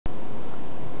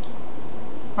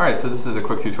Alright, so this is a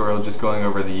quick tutorial just going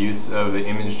over the use of the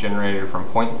image generator from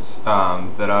points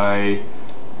that I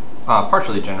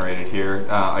partially generated here.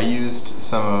 I used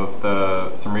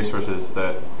some resources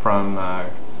that from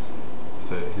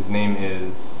so his name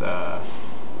is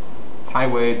Tai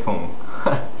Wei Tong.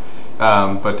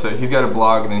 But he's got a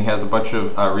blog, and then he has a bunch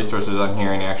of resources on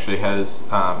here, and he actually has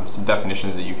some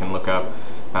definitions that you can look up,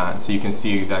 so you can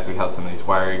see exactly how some of these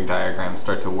wiring diagrams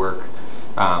start to work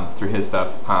through his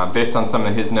stuff. Based on some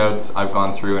of his notes, I've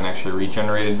gone through and actually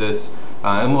regenerated this in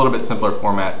a little bit simpler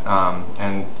format,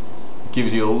 and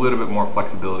gives you a little bit more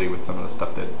flexibility with some of the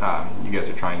stuff that you guys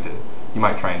are you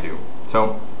might try and do.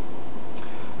 So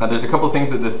there's a couple of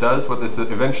things that this does. What this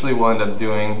eventually will end up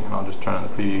doing, and I'll just turn on the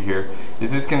preview here,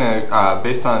 is it's going to,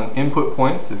 based on input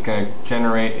points, it's going to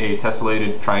generate a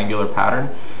tessellated triangular pattern,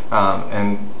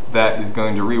 and that is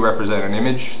going to re-represent an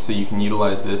image, so you can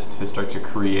utilize this to start to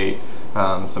create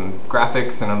some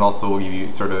graphics, and it also will give you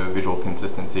sort of visual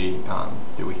consistency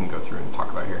that we can go through and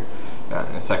talk about here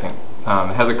in a second.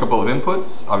 It has a couple of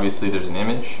inputs. Obviously there's an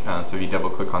image, so if you double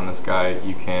click on this guy,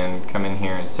 you can come in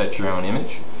here and set your own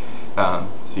image.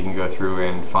 So you can go through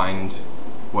and find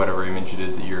whatever image it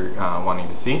is that you're wanting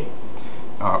to see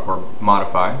or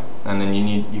modify, and then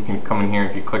you can come in here, and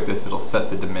if you click this, it'll set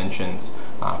the dimensions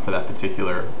for that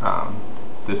particular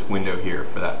this window here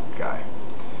for that guy.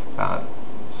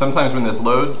 Sometimes when this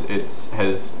loads, it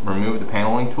has removed the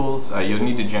paneling tools. You'll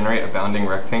need to generate a bounding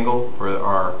rectangle for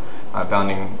our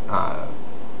bounding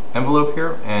envelope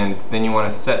here, and then you want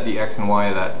to set the X and Y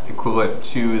of that equivalent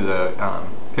to the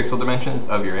pixel dimensions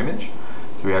of your image.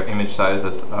 So we have image size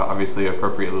that's obviously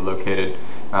appropriately located,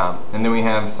 and then we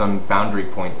have some boundary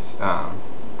points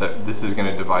that this is going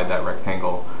to divide that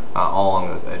rectangle all along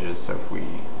those edges. So if we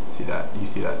see that, you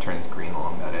see that turns green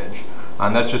along that edge.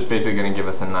 And that's just basically going to give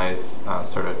us a nice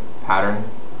sort of pattern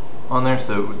on there,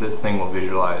 so this thing will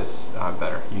visualize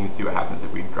better. You can see what happens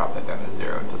if we drop that down to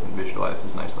 0. It doesn't visualize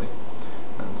as nicely.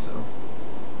 And so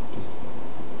just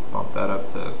bump that up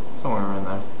to somewhere around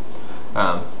there.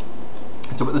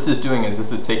 So what this is doing is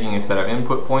this is taking a set of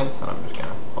input points, and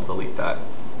I'll delete that.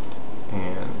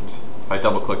 And if I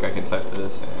double click, I can type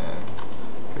this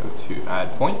and go to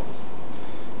add point.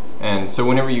 And so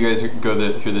whenever you guys go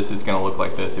through this, it's going to look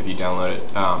like this if you download it.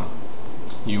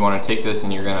 You want to take this,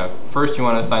 and first you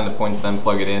want to assign the points, then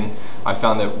plug it in. I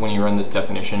found that when you run this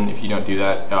definition, if you don't do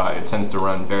that, it tends to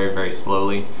run very, very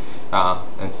slowly,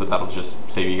 and so that'll just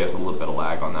save you guys a little bit of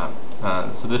lag on that.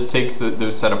 So this takes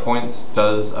those set of points,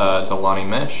 does Delani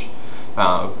mesh,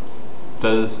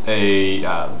 does a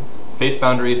face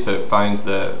boundary, so it finds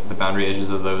the boundary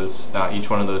edges of those each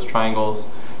one of those triangles,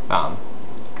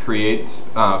 finds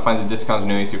a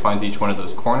discontinuity, so it finds each one of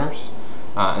those corners,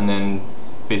 and then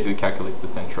basically calculates the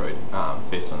centroid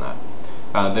based on that.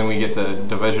 Then we get the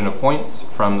division of points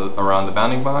from around the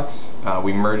bounding box.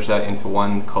 We merge that into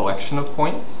one collection of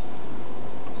points.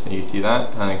 So you see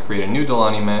that, and then create a new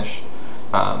Delani mesh.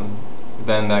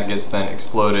 Then that gets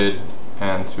exploded,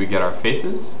 and so we get our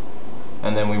faces.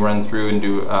 And then we run through and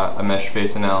do a mesh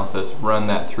face analysis, run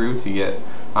that through to get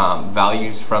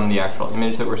values from the actual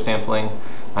image that we're sampling,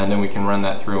 and then we can run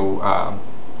that through.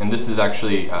 And this is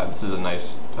actually, I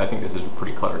think this is a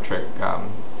pretty clever trick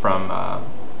from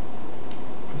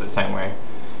Sangwei.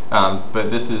 But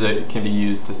this can be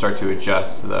used to start to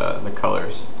adjust the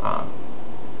colors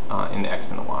in the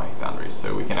X and the Y boundaries.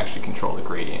 So we can actually control the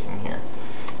gradient in here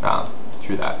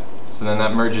through that. So then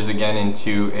that merges again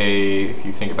into if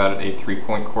you think about it, a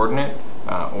 3-point coordinate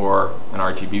or an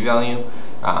RGB value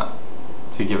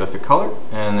to give us a color,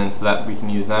 and then so that we can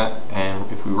use that, and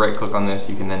if we right click on this,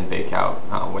 you can then bake out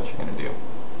what you're going to do.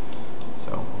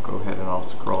 So we'll go ahead and I'll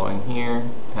scroll in here,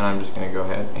 and I'm just going to go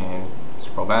ahead and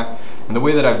scroll back. And the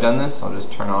way that I've done this, I'll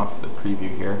just turn off the preview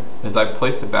here, is I've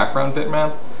placed a background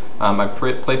bitmap. I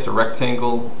placed a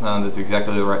rectangle that's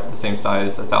exactly the same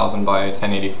size, 1000 by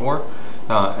 1084,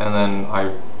 and then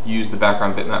I used the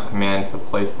background bitmap command to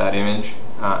place that image,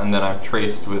 and then I've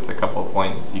traced with a couple of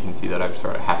points. You can see that I've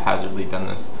sort of haphazardly done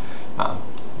this,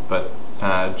 but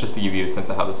just to give you a sense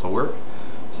of how this will work.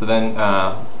 So then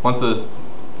once those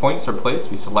points are placed,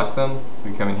 we select them,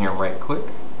 we come in here and right click,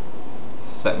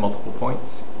 set multiple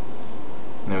points,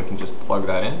 and then we can just plug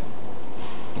that in,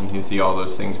 and you can see all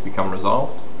those things become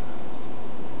resolved.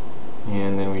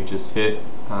 And then we just hit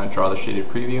draw the shaded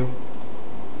preview,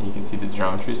 and you can see the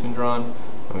geometry's been drawn,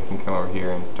 and we can come over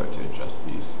here and start to adjust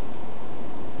these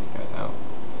guys out.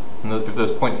 And if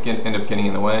those points end up getting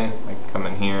in the way, I can come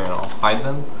in here and I'll hide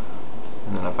them,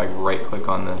 and then if I right click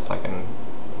on this, I can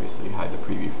obviously hide the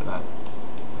preview for that.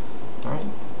 Alright,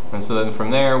 and so then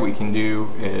from there, we can do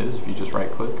is, if you just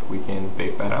right click, we can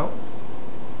bake that out.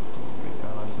 Bake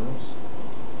that onto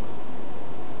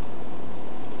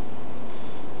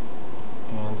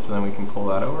so then we can pull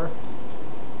that over.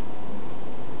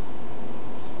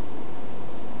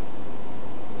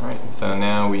 Alright, so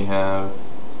now we have,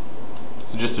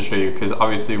 so just to show you, because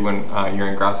obviously when you're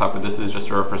in Grasshopper, this is just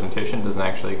a representation, doesn't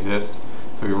actually exist.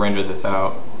 So we render this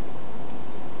out.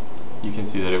 You can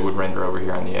see that it would render over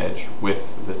here on the edge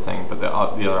with this thing, but the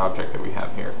other object that we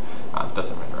have here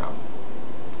doesn't render out.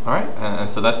 Alright, and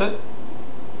so that's it.